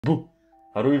Boo!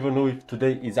 I don't even know if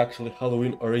today is actually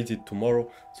Halloween or is it tomorrow,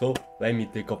 so let me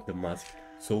take off the mask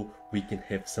so we can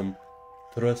have some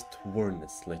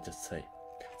trustworthiness, let's just say.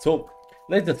 So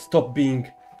let's just stop being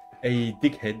a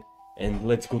dickhead and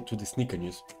let's go to the sneaker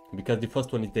news, because the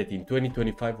first one is that in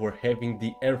 2025 we're having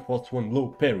the Air Force One Low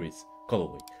Paris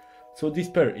colorway. So this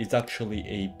pair is actually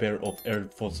a pair of Air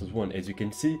Forces One, as you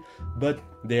can see, but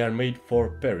they are made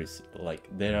for Paris.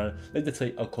 Like they are, let's just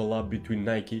say, a collab between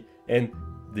Nike and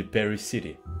the Paris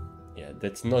city. Yeah,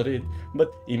 that's not it,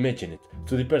 but imagine it.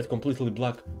 So the pair is completely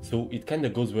black, so it kinda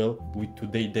goes well with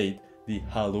today's date, the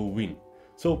Halloween.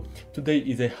 So today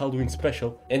is a Halloween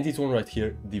special, and this one right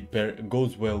here, the pair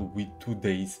goes well with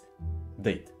today's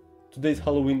date. Today's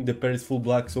Halloween, the pair is full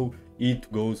black, so it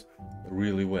goes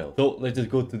really well. So let's just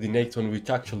go to the next one, which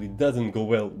actually doesn't go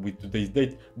well with today's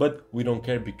date, but we don't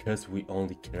care because we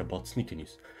only care about sneaker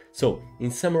news. So in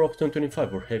summer of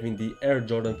 2025 we're having the Air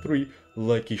Jordan 3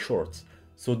 Lucky Shorts.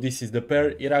 So this is the pair.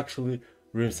 It actually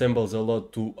resembles a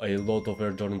lot to a lot of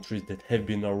Air Jordan 3s that have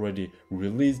been already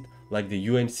released, like the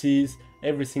UNCs,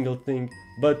 every single thing,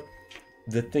 but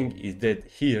the thing is that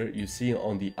here you see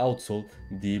on the outsole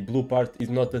the blue part is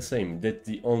not the same. That's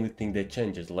the only thing that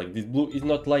changes. Like this blue is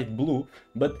not light blue,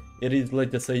 but it is,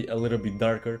 let's just say, a little bit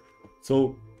darker.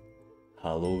 So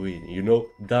Halloween, you know,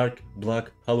 dark, black,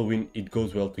 Halloween, it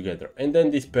goes well together. And then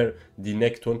this pair, the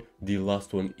next one, the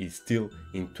last one, is still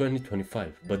in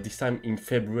 2025, but this time in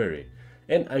February.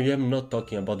 And I am not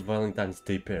talking about Valentine's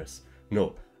Day pairs.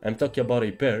 No, I'm talking about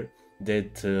a pair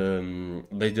that,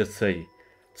 let's just say,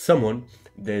 someone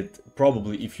that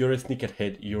probably, if you're a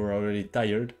sneakerhead, you're already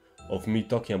tired of me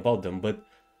talking about them, but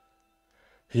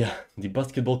yeah, the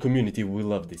basketball community will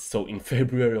love this. So in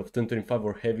February of 2025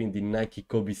 we're having the Nike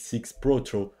Kobe 6 Pro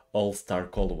All-Star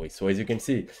colorway. So as you can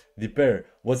see, the pair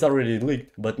was already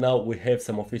leaked, but now we have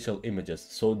some official images.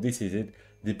 So this is it.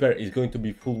 The pair is going to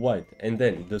be full white, and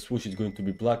then the swoosh is going to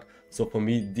be black. So for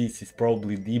me, this is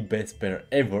probably the best pair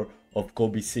ever of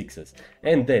Kobe 6s.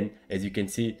 And then, as you can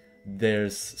see,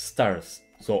 there's stars.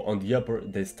 So on the upper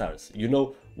there's stars. You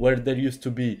know, where there used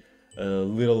to be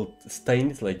little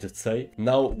stains, let's just say,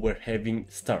 now we're having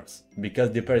stars,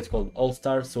 because the pair is called All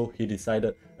Stars. So he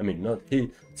decided, I mean not he,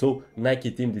 so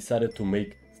Nike team decided to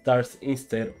make stars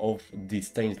instead of the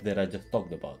stains that I just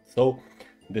talked about. So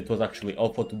that was actually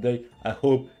all for today. I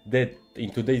hope that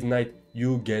in today's night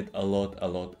you get a lot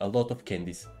of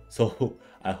candies. So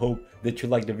I hope that you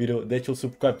like the video, that you'll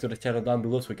subscribe to the channel down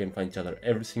below so we can find each other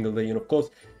every single day. And of course,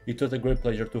 it was a great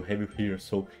pleasure to have you here,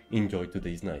 so enjoy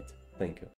today's night. Thank you.